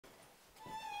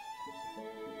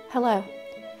Hello,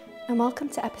 and welcome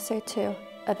to episode 2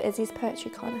 of Izzy's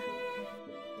Poetry Corner.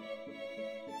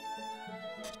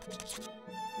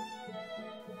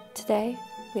 Today,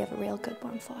 we have a real good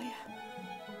one for you.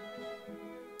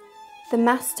 The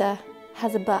Master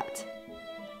Has a Butt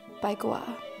by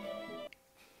Gwar.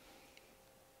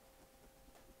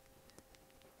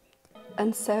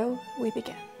 And so we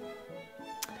begin.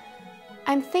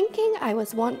 I'm thinking I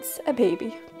was once a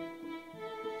baby,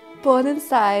 born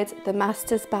inside the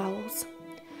Master's bowels.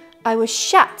 I was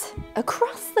shat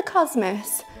across the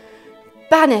cosmos,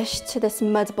 banished to this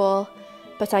mud ball,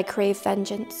 but I crave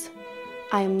vengeance.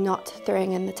 I am not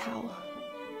throwing in the towel.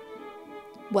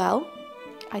 Well,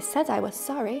 I said I was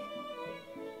sorry,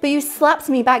 but you slapped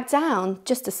me back down,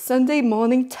 just a Sunday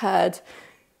morning turd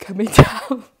coming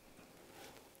down.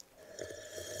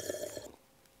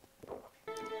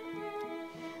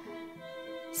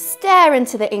 Stare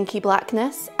into the inky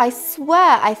blackness. I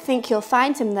swear I think you'll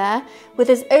find him there with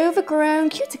his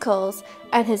overgrown cuticles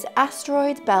and his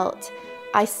asteroid belt.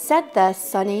 I said there,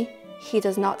 Sonny, he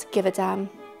does not give a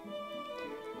damn.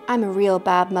 I'm a real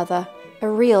bad mother, a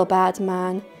real bad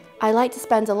man. I like to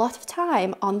spend a lot of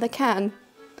time on the can.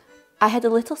 I had a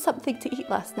little something to eat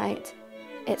last night.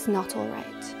 It's not all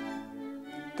right.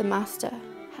 The Master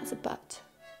has a butt.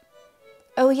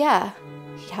 Oh yeah,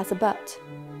 he has a butt.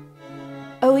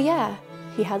 Oh yeah,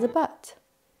 he has a butt.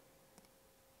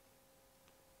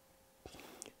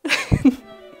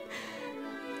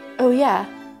 Oh yeah,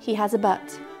 he has a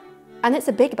butt. And it's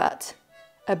a big butt.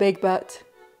 A big butt.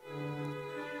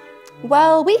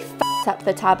 Well, we f***ed up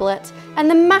the tablet, and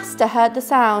the Master heard the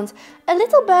sound. A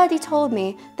little birdie told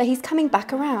me that he's coming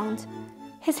back around.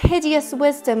 His hideous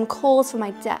wisdom calls for my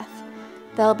death.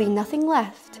 There'll be nothing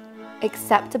left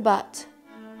except a butt.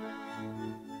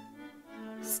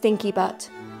 Stinky butt.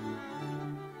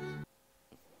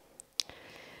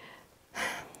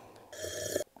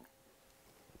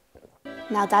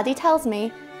 Now Daddy tells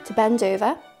me to bend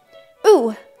over.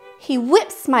 Ooh, he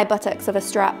whips my buttocks of a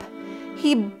strap.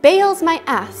 He bails my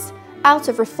ass out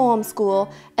of reform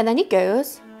school, and then he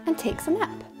goes and takes a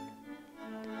nap.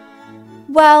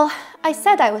 Well, I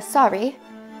said I was sorry,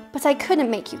 but I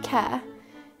couldn't make you care.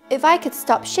 If I could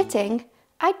stop shitting,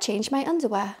 I'd change my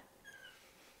underwear.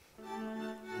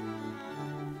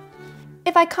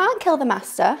 If I can't kill the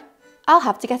Master, I'll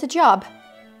have to get a job.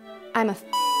 I'm a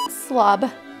slob.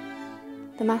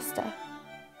 The Master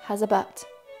has a butt.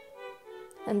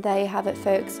 And there you have it,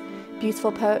 folks.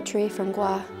 Beautiful poetry from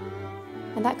Gwar.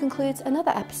 And that concludes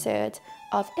another episode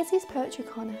of Izzy's Poetry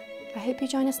Corner. I hope you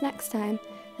join us next time.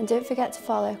 And don't forget to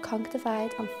follow Conquer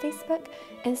Divide on Facebook,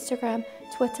 Instagram,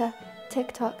 Twitter,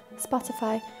 TikTok,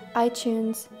 Spotify,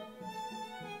 iTunes,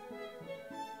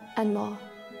 and more.